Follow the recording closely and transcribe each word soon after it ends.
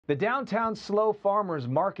The downtown SLO Farmers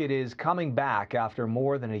Market is coming back after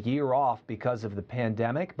more than a year off because of the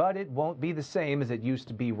pandemic, but it won't be the same as it used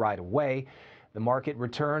to be right away. The market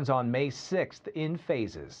returns on May 6th in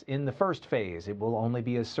phases. In the first phase, it will only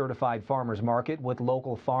be a certified farmers market with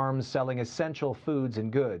local farms selling essential foods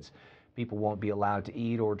and goods. People won't be allowed to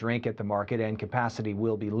eat or drink at the market, and capacity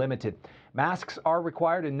will be limited. Masks are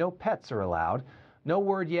required and no pets are allowed. No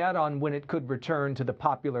word yet on when it could return to the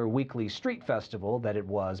popular weekly street festival that it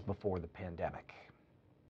was before the pandemic.